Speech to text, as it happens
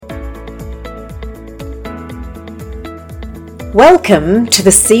Welcome to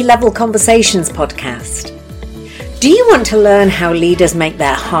the C-Level Conversations podcast. Do you want to learn how leaders make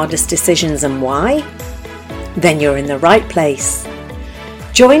their hardest decisions and why? Then you're in the right place.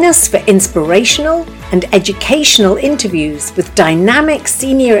 Join us for inspirational and educational interviews with dynamic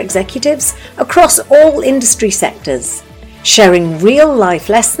senior executives across all industry sectors, sharing real-life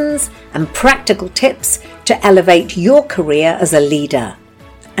lessons and practical tips to elevate your career as a leader.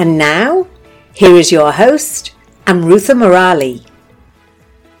 And now, here is your host, Amrutha Murali.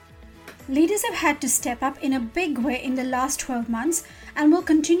 Leaders have had to step up in a big way in the last 12 months and will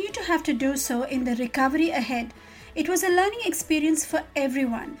continue to have to do so in the recovery ahead. It was a learning experience for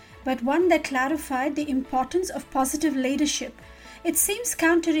everyone, but one that clarified the importance of positive leadership. It seems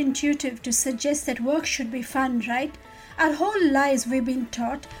counterintuitive to suggest that work should be fun, right? Our whole lives we've been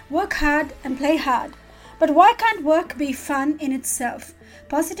taught, work hard and play hard. But why can't work be fun in itself?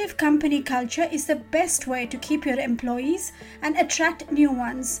 Positive company culture is the best way to keep your employees and attract new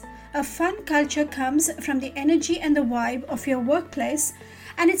ones. A fun culture comes from the energy and the vibe of your workplace,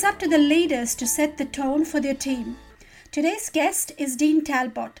 and it's up to the leaders to set the tone for their team. Today's guest is Dean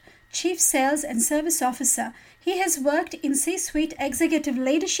Talbot, Chief Sales and Service Officer. He has worked in C-suite executive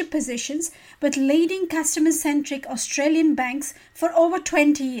leadership positions with leading customer-centric Australian banks for over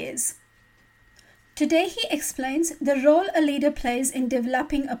 20 years. Today he explains the role a leader plays in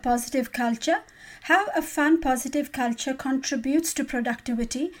developing a positive culture, how a fun positive culture contributes to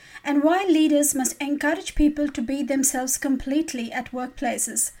productivity, and why leaders must encourage people to be themselves completely at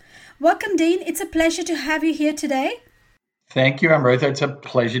workplaces. Welcome, Dean. It's a pleasure to have you here today. Thank you, Amrutha. It's a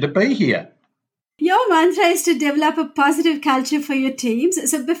pleasure to be here. Your mantra is to develop a positive culture for your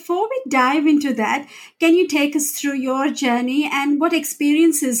teams. So before we dive into that, can you take us through your journey and what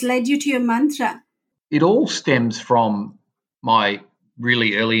experiences led you to your mantra? It all stems from my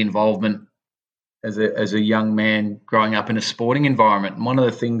really early involvement as a young man growing up in a sporting environment. And one of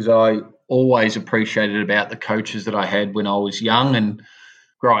the things I always appreciated about the coaches that I had when I was young and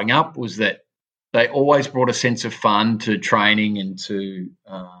growing up was that they always brought a sense of fun to training and to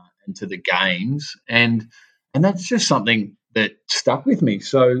the games. And that's just something that stuck with me.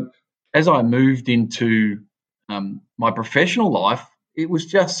 So as I moved into my professional life, it was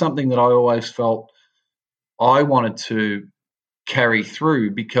just something that I always felt I wanted to carry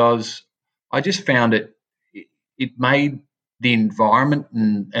through because I just found it made the environment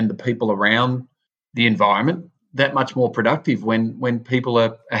and the people around the environment that much more productive when people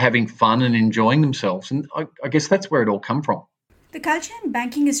are having fun and enjoying themselves. And I guess that's where it all come from. The culture in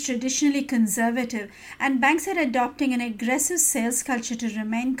banking is traditionally conservative, and banks are adopting an aggressive sales culture to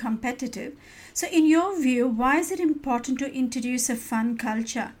remain competitive. So in your view, why is it important to introduce a fun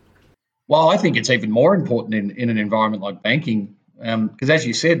culture? Well, I think it's even more important in an environment like banking because, as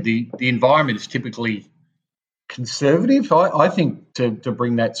you said, the environment is typically conservative. I think to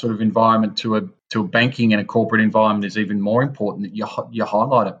bring that sort of environment to a banking and a corporate environment is even more important that you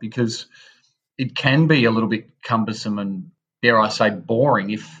highlight it because it can be a little bit cumbersome and, dare I say,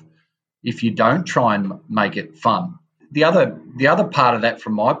 boring if you don't try and make it fun. The other part of that,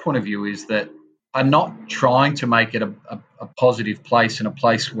 from my point of view, is that I'm not trying to make it a positive place and a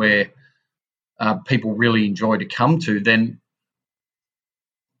place where people really enjoy to come to, then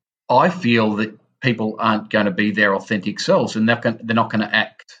I feel that people aren't going to be their authentic selves, and they're not going to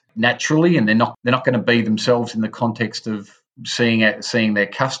act naturally, and they're not going to be themselves in the context of seeing their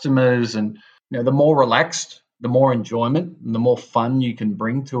customers. And the more relaxed, the more enjoyment, and the more fun you can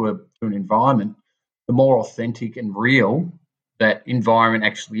bring to an environment, the more authentic and real that environment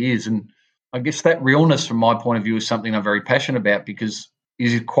actually is. And I guess that realness, from my point of view, is something I'm very passionate about because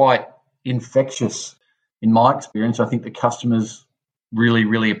it is quite infectious in my experience. I think the customers really,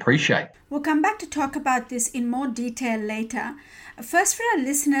 really appreciate. We'll come back to talk about this in more detail later. First, for our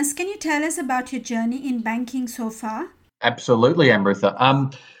listeners, can you tell us about your journey in banking so far? Absolutely,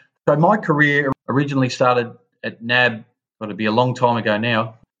 Amrutha. So my career originally started at NAB, it'll be a long time ago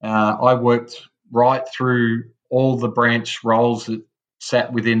now. I worked right through all the branch roles that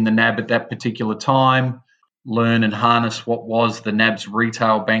sat within the NAB at that particular time, learn and harness what was the NAB's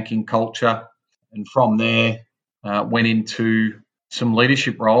retail banking culture. And from there, went into some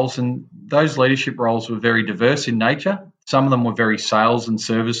leadership roles. And those leadership roles were very diverse in nature. Some of them were very sales and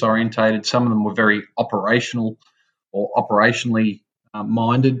service orientated. Some of them were very operational or operationally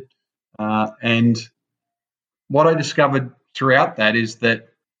minded. And what I discovered throughout that is that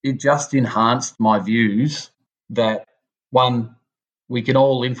it just enhanced my views that, one, we can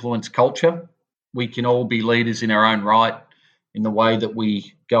all influence culture. We can all be leaders in our own right in the way that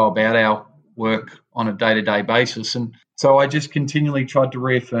we go about our work on a day-to-day basis. And so I just continually tried to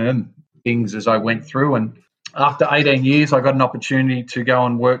reaffirm things as I went through. And After 18 years, I got an opportunity to go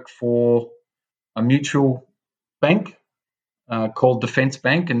and work for a mutual bank called Defence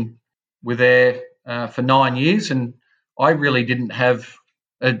Bank, and we're there for 9 years. And I really didn't have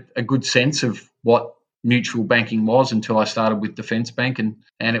a good sense of what mutual banking was until I started with Defence Bank, and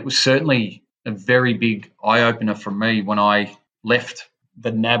it was certainly a very big eye-opener for me when I left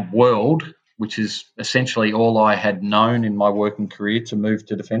the NAB world, which is essentially all I had known in my working career, to move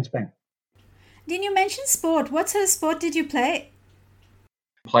to Defence Bank. Dean, you mentioned sport. What sort of sport did you play?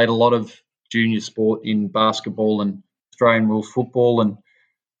 Played a lot of junior sport in basketball and Australian rules football, and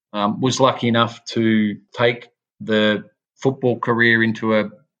was lucky enough to take the football career into a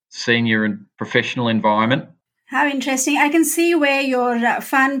senior and professional environment. How interesting. I can see where your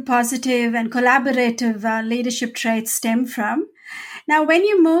fun, positive, and collaborative leadership traits stem from. Now, when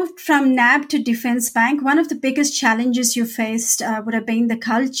you moved from NAB to Defence Bank, one of the biggest challenges you faced would have been the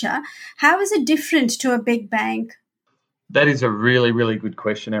culture. How is it different to a big bank? That is a really, really good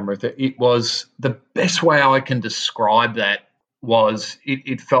question, Amrita. It was the best way I can describe that was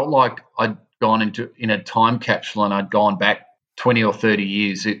it felt like I'd gone in a time capsule and I'd gone back 20 or 30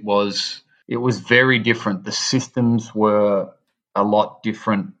 years. It was very different. The systems were a lot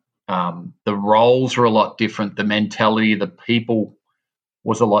different. The roles were a lot different. The mentality of the people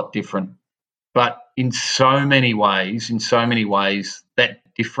was a lot different. But in so many ways, that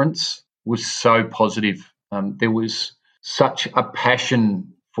difference was so positive. There was such a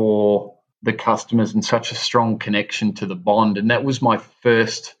passion for the customers and such a strong connection to the bond. And that was my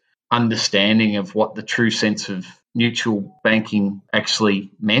first understanding of what the true sense of mutual banking actually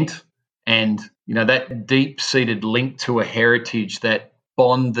meant. And, that deep-seated link to a heritage, that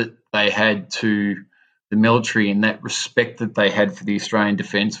bond that they had to the military and that respect that they had for the Australian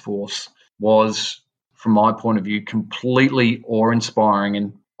Defence Force was, from my point of view, completely awe-inspiring.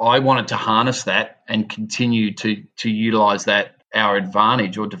 And I wanted to harness that and continue to utilise that, our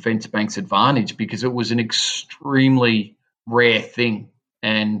advantage, or Defence Bank's advantage, because it was an extremely rare thing.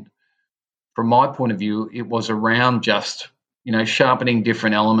 And from my point of view, it was around just, sharpening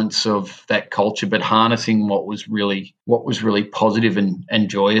different elements of that culture, but harnessing what was really positive and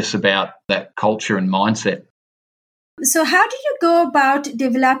joyous about that culture and mindset. So how do you go about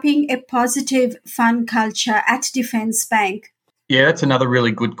developing a positive, fun culture at Defence Bank? Yeah, that's another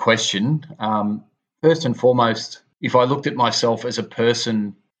really good question. First and foremost, if I looked at myself as a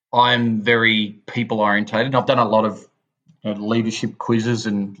person, I'm very people-orientated. I've done a lot of leadership quizzes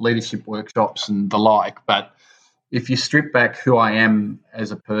and leadership workshops and the like, but if you strip back who I am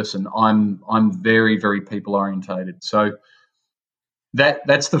as a person, I'm very, very people orientated. So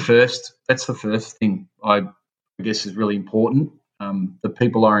that's the first thing I guess is really important, the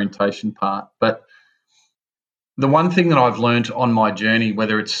people orientation part. But the one thing that I've learned on my journey,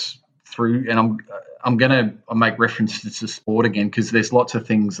 whether it's through, and I'm going to make references to sport again, because there's lots of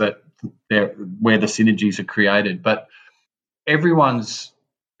things where the synergies are created, but everyone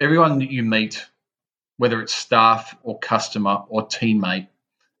that you meet, whether it's staff or customer or teammate,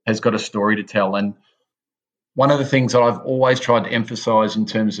 has got a story to tell. And one of the things that I've always tried to emphasise in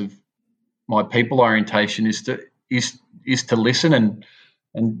terms of my people orientation is to listen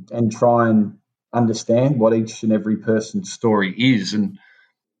and try and understand what each and every person's story is. And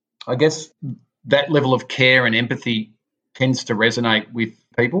I guess that level of care and empathy tends to resonate with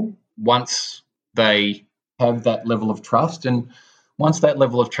people once they have that level of trust. And once that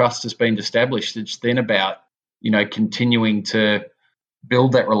level of trust has been established, it's then about, continuing to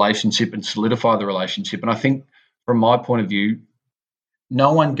build that relationship and solidify the relationship. And I think from my point of view,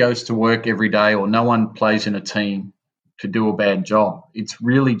 no one goes to work every day or no one plays in a team to do a bad job. It's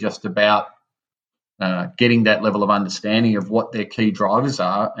really just about getting that level of understanding of what their key drivers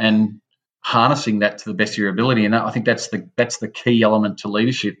are and harnessing that to the best of your ability. And I think that's the key element to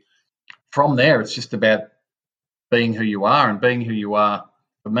leadership. From there, it's just about being who you are, and being who you are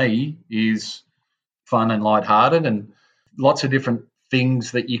for me is fun and lighthearted, and lots of different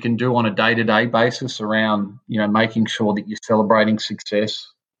things that you can do on a day-to-day basis around, making sure that you're celebrating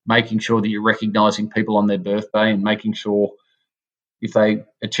success, making sure that you're recognising people on their birthday, and making sure if they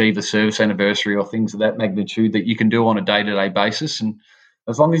achieve a service anniversary or things of that magnitude that you can do on a day-to-day basis. And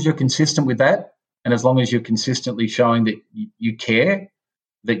as long as you're consistent with that, and as long as you're consistently showing that you care,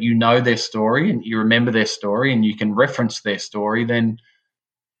 that you know their story and you remember their story and you can reference their story, then,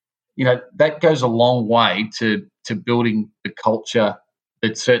 that goes a long way to building the culture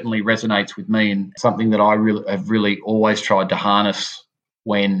that certainly resonates with me, and something that I have really always tried to harness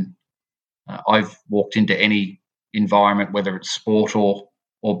when I've walked into any environment, whether it's sport or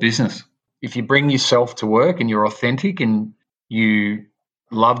business. If you bring yourself to work and you're authentic and you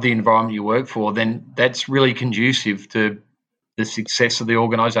love the environment you work for, then that's really conducive to the success of the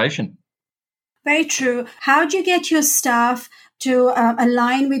organisation. Very true. How do you get your staff to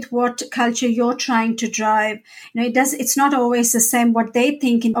align with what culture you're trying to drive? It's not always the same what they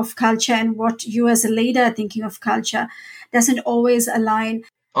think of culture and what you as a leader are thinking of culture doesn't always align.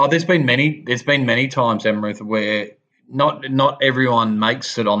 Oh, there's been many times, Amrita, where not everyone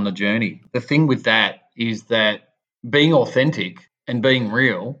makes it on the journey. The thing with that is that being authentic and being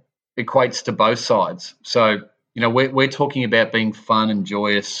real equates to both sides. So, we're talking about being fun and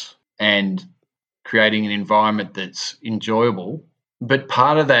joyous and creating an environment that's enjoyable. But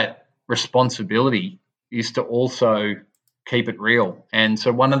part of that responsibility is to also keep it real. And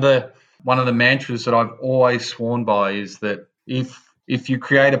so one of the mantras that I've always sworn by is that if you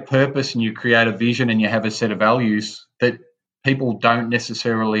create a purpose and you create a vision and you have a set of values that people don't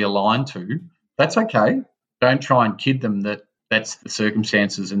necessarily align to, that's okay. Don't try and kid them that that's the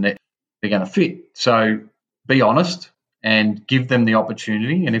circumstances and that they're going to fit. So be honest and give them the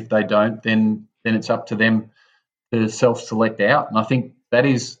opportunity. And if they don't, then it's up to them to self-select out. And I think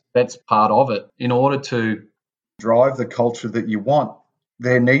that's part of it. In order to drive the culture that you want,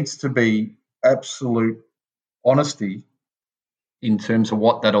 there needs to be absolute honesty in terms of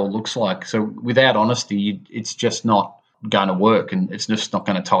what that all looks like. So without honesty, it's just not going to work and it's just not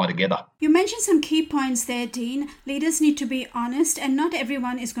going to tie together. You mentioned some key points there, Dean. Leaders need to be honest and not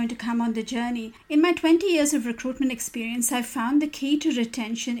everyone is going to come on the journey. In my 20 years of recruitment experience, I've found the key to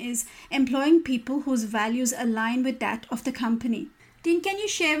retention is employing people whose values align with that of the company. Dean, can you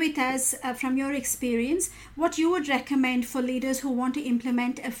share with us from your experience what you would recommend for leaders who want to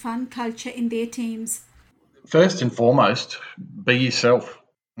implement a fun culture in their teams? First and foremost, be yourself.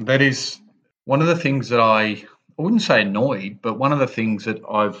 That is one of the things that I wouldn't say annoyed, but one of the things that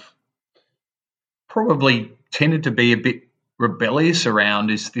I've probably tended to be a bit rebellious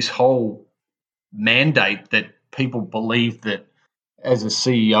around is this whole mandate that people believe that as a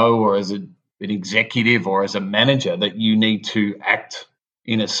CEO or as an executive or as a manager that you need to act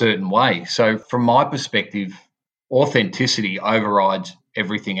in a certain way. So from my perspective, authenticity overrides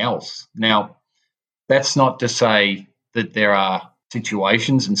everything else. Now, that's not to say that there are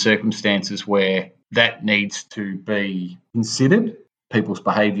situations and circumstances where that needs to be considered. People's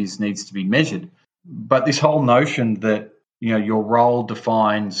behaviours needs to be measured. But this whole notion that, your role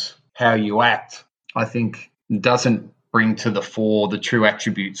defines how you act, I think doesn't bring to the fore the true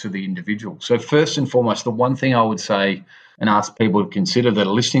attributes of the individual. So first and foremost, the one thing I would say and ask people to consider that are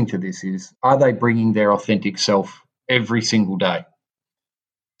listening to this is, are they bringing their authentic self every single day?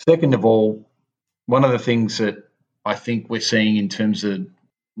 Second of all, one of the things that I think we're seeing in terms of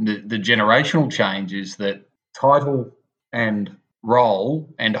the generational change is that title and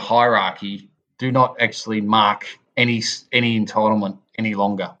role and hierarchy do not actually mark any entitlement any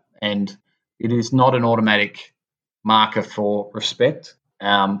longer. And it is not an automatic marker for respect.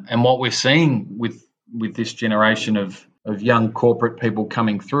 And what we're seeing with this generation of young corporate people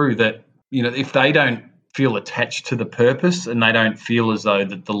coming through, that, if they don't feel attached to the purpose and they don't feel as though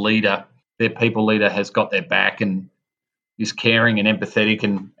that the leader, their people leader, has got their back and is caring and empathetic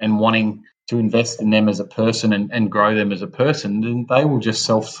and wanting to invest in them as a person and grow them as a person, then they will just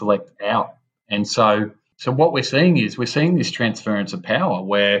self-select out. And so what we're seeing this transference of power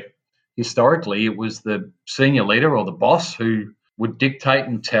where historically it was the senior leader or the boss who would dictate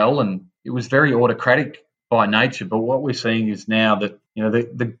and tell, and it was very autocratic by nature. But what we're seeing is now that,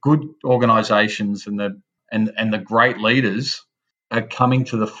 the good organisations and the great leaders are coming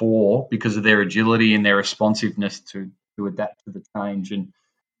to the fore because of their agility and their responsiveness to adapt to the change. And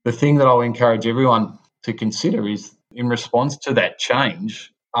the thing that I'll encourage everyone to consider is, in response to that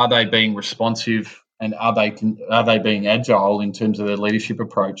change, are they being responsive and are they being agile in terms of their leadership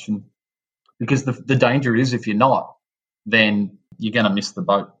approach? And because the danger is, if you're not, then you're going to miss the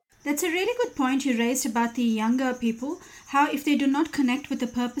boat. That's a really good point you raised about the younger people, how if they do not connect with the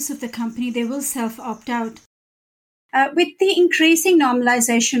purpose of the company, they will self-opt out. With the increasing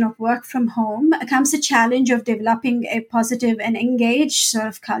normalization of work from home comes the challenge of developing a positive and engaged sort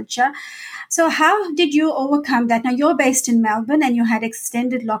of culture. So how did you overcome that? Now, you're based in Melbourne and you had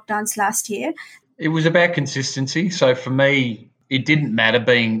extended lockdowns last year. It was about consistency. So for me, it didn't matter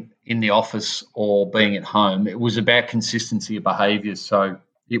being in the office or being at home. It was about consistency of behaviours. So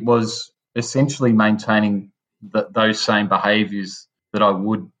it was essentially maintaining those same behaviours that I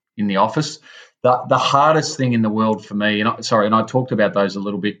would in the office. The hardest thing in the world for me, and I talked about those a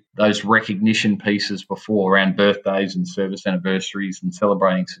little bit, those recognition pieces before around birthdays and service anniversaries and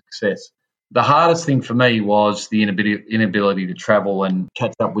celebrating success. The hardest thing for me was the inability to travel and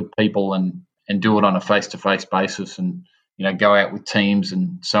catch up with people and do it on a face-to-face basis and, go out with teams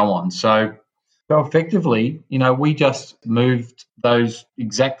and so on. So effectively, we just moved those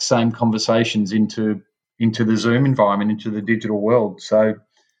exact same conversations into the Zoom environment, into the digital world. So,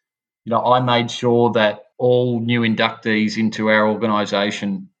 I made sure that all new inductees into our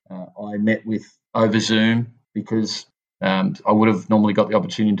organisation, I met with over Zoom, because I would have normally got the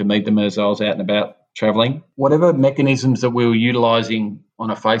opportunity to meet them as I was out and about travelling. Whatever mechanisms that we were utilising on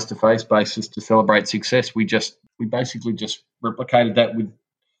a face-to-face basis to celebrate success, we basically just replicated that with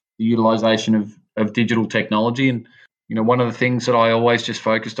the utilisation of digital technology. And, one of the things that I always just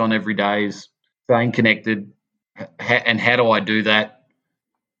focused on every day is staying connected. And how do I do that?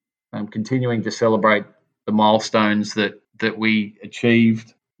 Continuing to celebrate the milestones that we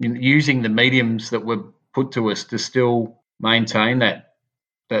achieved, using the mediums that were put to us to still maintain that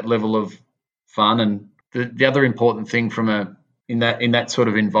level of fun. And the other important thing in that sort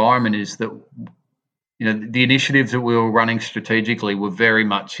of environment is that the initiatives that we were running strategically were very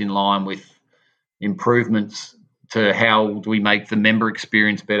much in line with improvements to how do we make the member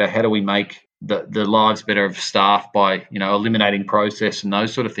experience better, how do we make the lives better of staff by eliminating process and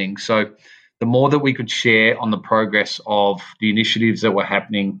those sort of things. So the more that we could share on the progress of the initiatives that were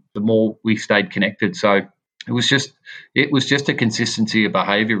happening, the more we stayed connected. So it was just a consistency of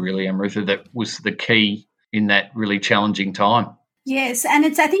behaviour, really, Amrita, that was the key in that really challenging time. Yes, and I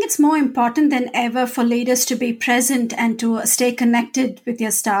think it's more important than ever for leaders to be present and to stay connected with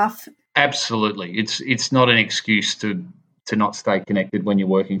your staff. Absolutely. It's not an excuse to not stay connected when you're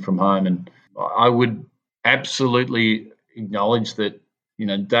working from home. And I would absolutely acknowledge that,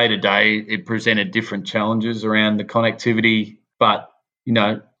 day to day it presented different challenges around the connectivity, but,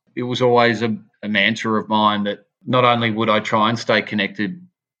 it was always a mantra of mine that not only would I try and stay connected,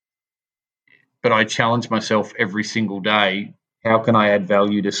 but I challenge myself every single day. How can I add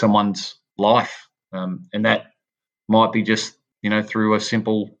value to someone's life? And that might be just, through a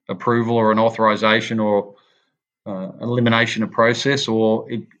simple approval or an authorization or elimination of process, or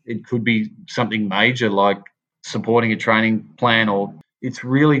it could be something major like supporting a training plan, or it's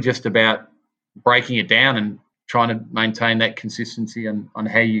really just about breaking it down and trying to maintain that consistency on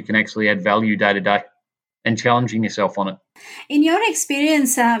how you can actually add value day to day and challenging yourself on it. In your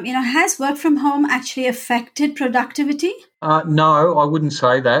experience, has work from home actually affected productivity? No, I wouldn't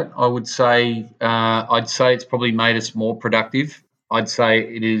say that. I would say I'd say it's probably made us more productive. I'd say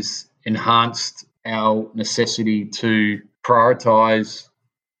it has enhanced our necessity to prioritise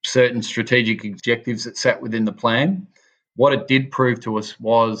certain strategic objectives that sat within the plan. What it did prove to us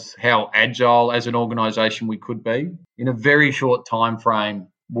was how agile as an organisation we could be. In a very short time frame,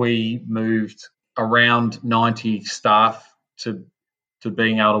 we moved around 90 staff to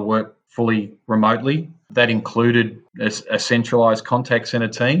being able to work fully remotely. That included a centralised contact centre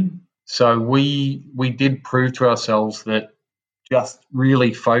team. So we did prove to ourselves that just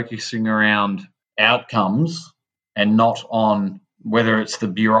really focusing around outcomes and not on whether it's the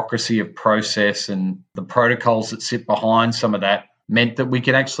bureaucracy of process and the protocols that sit behind some of that meant that we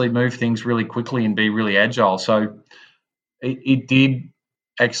could actually move things really quickly and be really agile. So it did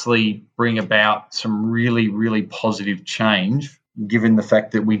actually bring about some really, really positive change, given the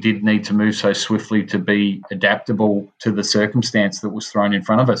fact that we did need to move so swiftly to be adaptable to the circumstance that was thrown in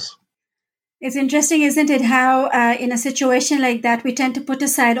front of us. It's interesting, isn't it, how in a situation like that, we tend to put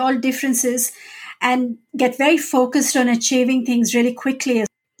aside all differences and get very focused on achieving things really quickly.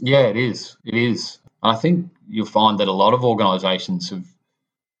 Yeah, it is. It is. I think you'll find that a lot of organisations have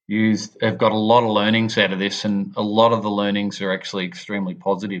got a lot of learnings out of this, and a lot of the learnings are actually extremely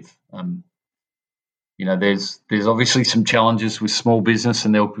positive. There's obviously some challenges with small business,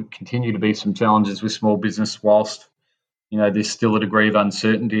 and there'll continue to be some challenges with small business whilst, there's still a degree of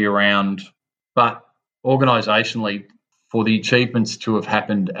uncertainty around. But organisationally, for the achievements to have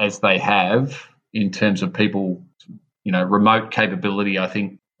happened as they have in terms of people, remote capability, I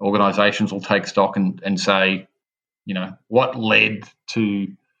think organisations will take stock and say, what led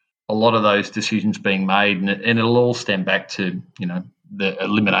to a lot of those decisions being made, and it'll all stem back to, the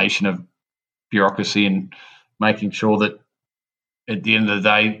elimination of bureaucracy and making sure that at the end of the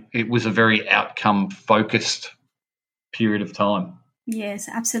day, it was a very outcome-focused period of time. Yes,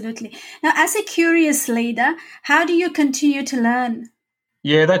 absolutely. Now, as a curious leader, how do you continue to learn?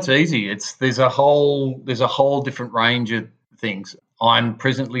 Yeah, that's easy. There's a whole different range of things. I'm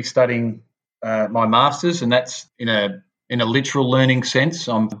presently studying my master's, and that's in a literal learning sense.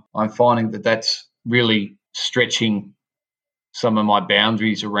 I'm finding that that's really stretching some of my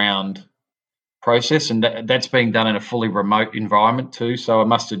boundaries around process, and that's being done in a fully remote environment too. So I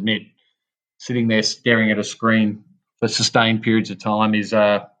must admit, sitting there staring at a screen for sustained periods of time is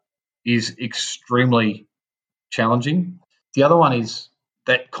extremely challenging. the other one is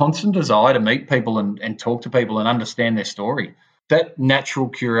that constant desire to meet people and talk to people and understand their story. That natural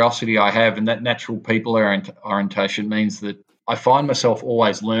curiosity I have and that natural people orientation means that I find myself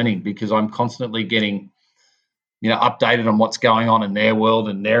always learning because I'm constantly getting, updated on what's going on in their world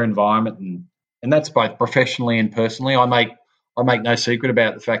and their environment, and that's both professionally and personally. I make no secret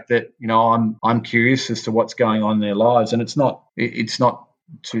about the fact that I'm curious as to what's going on in their lives, and it's not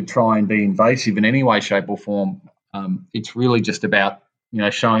to try and be invasive in any way, shape, or form. It's really just about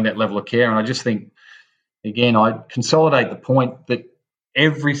showing that level of care, and I just think, again, I consolidate the point that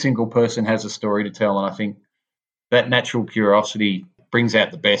every single person has a story to tell, and I think that natural curiosity brings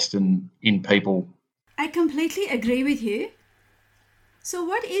out the best in people. I completely agree with you. So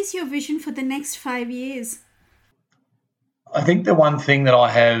what is your vision for the next 5 years? I think the one thing that I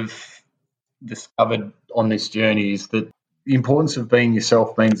have discovered on this journey is that the importance of being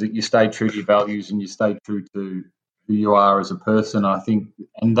yourself means that you stay true to your values and you stay true to who you are as a person. I think,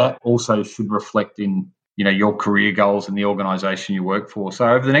 and that also should reflect in your career goals and the organisation you work for. So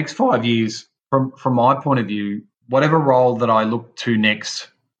over the next 5 years, from my point of view, whatever role that I look to next,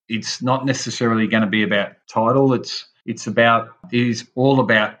 it's not necessarily going to be about title. It is all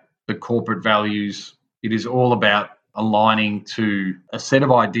about the corporate values. It is all about aligning to a set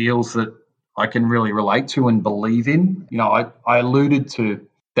of ideals that I can really relate to and believe in. I alluded to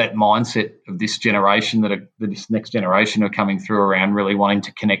that mindset of this generation that this next generation are coming through around really wanting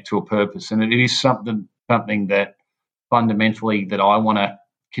to connect to a purpose, and it is something that fundamentally that I want to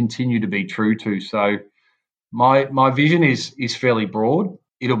continue to be true to. So my vision is fairly broad.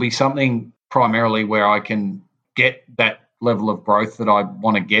 It'll be something primarily where I can get that level of growth that I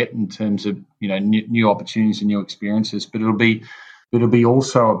want to get in terms of new opportunities and new experiences, but it'll be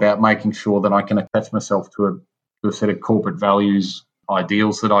also about making sure that I can attach myself to a set of corporate values,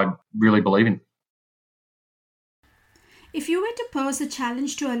 ideals that I really believe in. If you were to pose a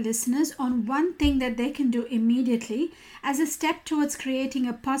challenge to our listeners on one thing that they can do immediately as a step towards creating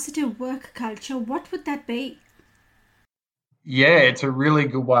a positive work culture, what would that be? Yeah, it's a really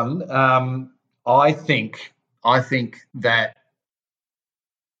good one. I think that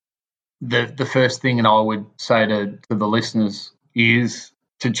the first thing, and I would say to the listeners, is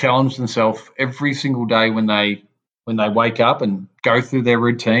to challenge themselves every single day when they wake up and go through their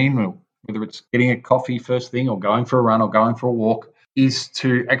routine, or whether it's getting a coffee first thing or going for a run or going for a walk, is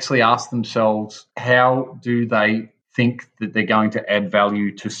to actually ask themselves, how do they think that they're going to add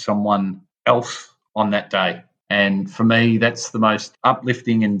value to someone else on that day? And for me, that's the most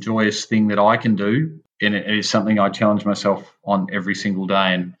uplifting and joyous thing that I can do. And it is something I challenge myself on every single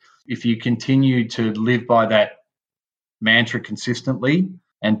day. And if you continue to live by that mantra consistently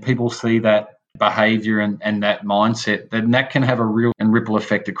and people see that behaviour and that mindset, then that can have a real and ripple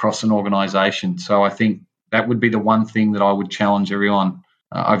effect across an organisation. So I think that would be the one thing that I would challenge everyone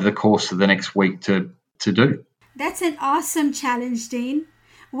over the course of the next week to do. That's an awesome challenge, Dean.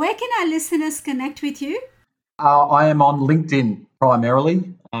 Where can our listeners connect with you? I am on LinkedIn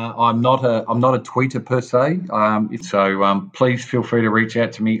primarily. I'm not a tweeter per se. So please feel free to reach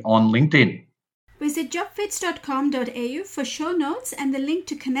out to me on LinkedIn. Visit jobfits.com.au for show notes and the link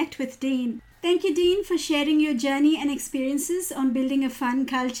to connect with Dean. Thank you, Dean, for sharing your journey and experiences on building a fun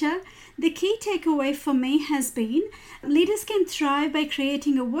culture. The key takeaway for me has been leaders can thrive by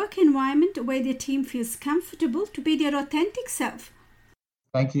creating a work environment where their team feels comfortable to be their authentic self.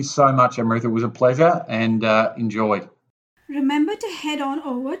 Thank you so much, Amrita. It was a pleasure, and enjoy. Remember to head on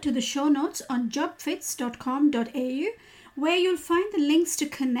over to the show notes on jobfits.com.au where you'll find the links to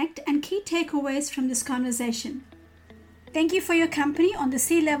connect and key takeaways from this conversation. Thank you for your company on the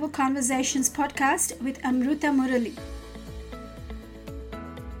C-Level Conversations podcast with Amrita Murali.